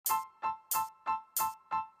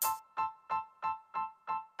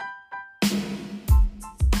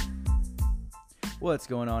What's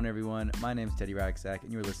going on, everyone? My name is Teddy Racksack,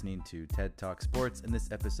 and you're listening to TED Talk Sports, and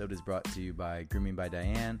this episode is brought to you by Grooming by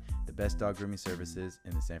Diane, the best dog grooming services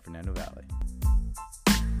in the San Fernando Valley.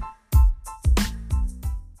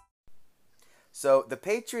 So the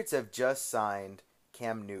Patriots have just signed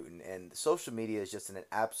Cam Newton, and social media is just in an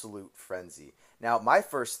absolute frenzy. Now, my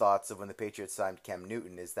first thoughts of when the Patriots signed Cam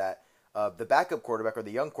Newton is that the backup quarterback, or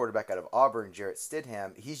the young quarterback out of Auburn, Jarrett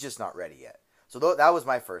Stidham, he's just not ready yet. So that was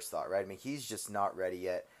my first thought, right? I mean, he's just not ready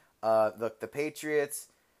yet. Look, the Patriots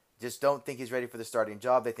just don't think he's ready for the starting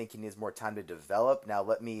job. They think he needs more time to develop. Now,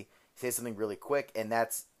 let me say something really quick, and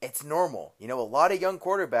it's normal. You know, a lot of young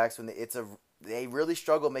quarterbacks, they really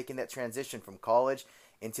struggle making that transition from college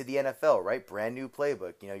into the NFL, right? Brand new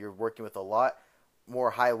playbook. You know, you're working with a lot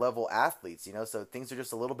more high-level athletes, you know, so things are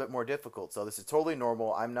just a little bit more difficult. So this is totally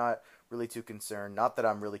normal. I'm not really too concerned. Not that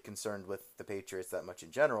I'm really concerned with the Patriots that much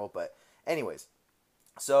in general, but anyways,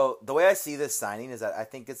 so the way I see this signing is that I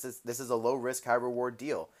think this is a low-risk, high-reward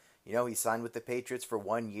deal. You know, he signed with the Patriots for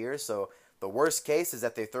 1 year, so the worst case is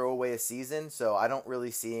that they throw away a season, so I don't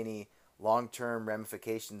really see any long-term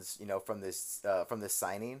ramifications, you know, from this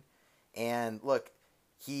signing. And look,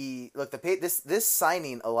 this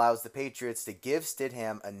signing allows the Patriots to give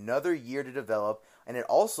Stidham another year to develop, and it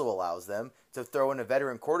also allows them to throw in a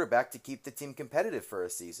veteran quarterback to keep the team competitive for a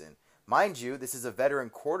season. Mind you, this is a veteran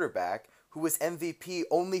quarterback who was MVP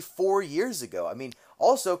only 4 years ago. I mean,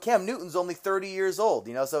 also, Cam Newton's only 30 years old,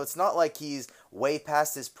 you know, so it's not like he's way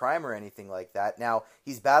past his prime or anything like that. Now,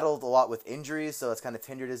 he's battled a lot with injuries, so it's kind of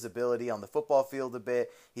hindered his ability on the football field a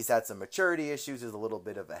bit. He's had some maturity issues. There's a little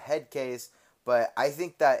bit of a head case. But I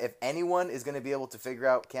think that if anyone is going to be able to figure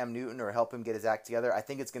out Cam Newton or help him get his act together, I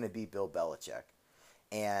think it's going to be Bill Belichick.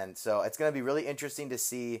 And so it's going to be really interesting to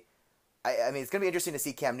see. I mean, it's going to be interesting to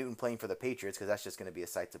see Cam Newton playing for the Patriots because that's just going to be a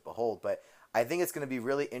sight to behold. But I think it's going to be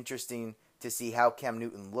really interesting to see how Cam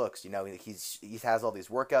Newton looks. You know, he has all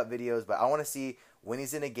these workout videos, but I want to see when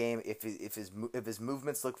he's in a game if his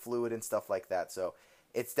movements look fluid and stuff like that. So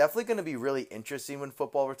it's definitely going to be really interesting when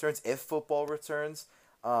football returns, if football returns.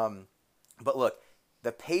 But look,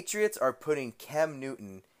 the Patriots are putting Cam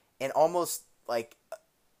Newton in almost like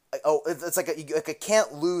it's like a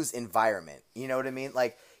can't lose environment. You know what I mean?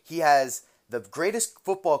 Like, he has the greatest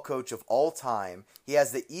football coach of all time. He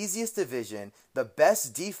has the easiest division, the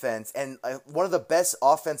best defense, and one of the best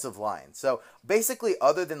offensive lines. So basically,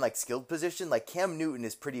 other than like skilled position, like Cam Newton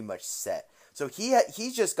is pretty much set. So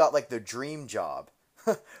he's just got like the dream job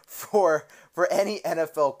for any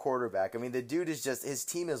NFL quarterback. I mean, the dude is just, his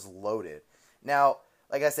team is loaded. Now,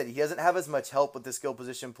 like I said, he doesn't have as much help with the skill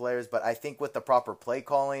position players, but I think with the proper play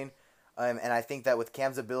calling, and I think that with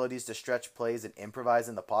Cam's abilities to stretch plays and improvise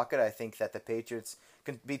in the pocket, I think that the Patriots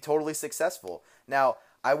can be totally successful. Now,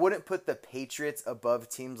 I wouldn't put the Patriots above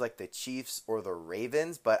teams like the Chiefs or the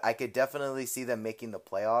Ravens, but I could definitely see them making the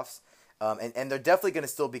playoffs. And they're definitely going to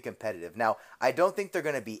still be competitive. Now, I don't think they're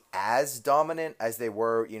going to be as dominant as they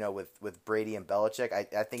were, you know, with Brady and Belichick. I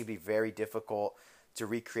think it'd be very difficult to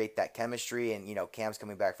recreate that chemistry, and, you know, Cam's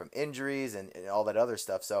coming back from injuries and all that other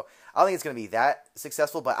stuff. So I don't think it's going to be that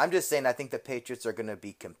successful, but I'm just saying I think the Patriots are going to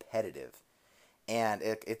be competitive. And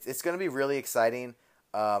it's going to be really exciting.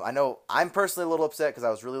 I know I'm personally a little upset because I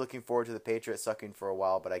was really looking forward to the Patriots sucking for a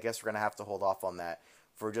while, but I guess we're going to have to hold off on that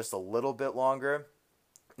for just a little bit longer.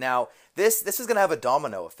 Now, this is going to have a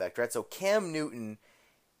domino effect, right? So Cam Newton's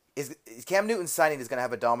signing is going to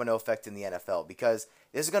have a domino effect in the NFL because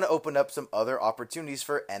this is going to open up some other opportunities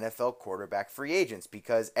for NFL quarterback free agents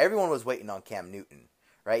because everyone was waiting on Cam Newton,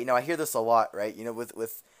 right? You know, I hear this a lot, right? You know,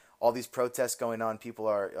 with all these protests going on, people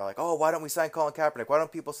are like, oh, why don't we sign Colin Kaepernick? Why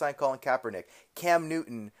don't people sign Colin Kaepernick? Cam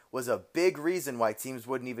Newton was a big reason why teams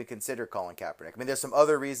wouldn't even consider Colin Kaepernick. I mean, there's some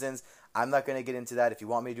other reasons. I'm not going to get into that. If you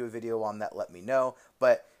want me to do a video on that, let me know.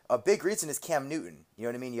 But a big reason is Cam Newton. You know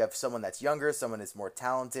what I mean? You have someone that's younger, someone that's more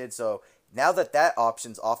talented. So now that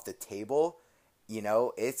option's off the table, you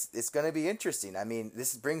know, it's going to be interesting. I mean,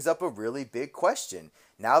 this brings up a really big question.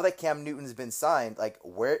 Now that Cam Newton's been signed, like,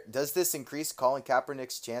 where does this increase Colin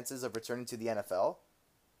Kaepernick's chances of returning to the NFL?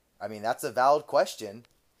 I mean, that's a valid question.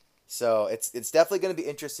 So it's definitely going to be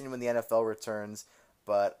interesting when the NFL returns.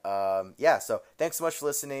 But yeah, so thanks so much for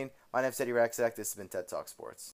listening. My name's Teddy Racksack. This has been TED Talk Sports.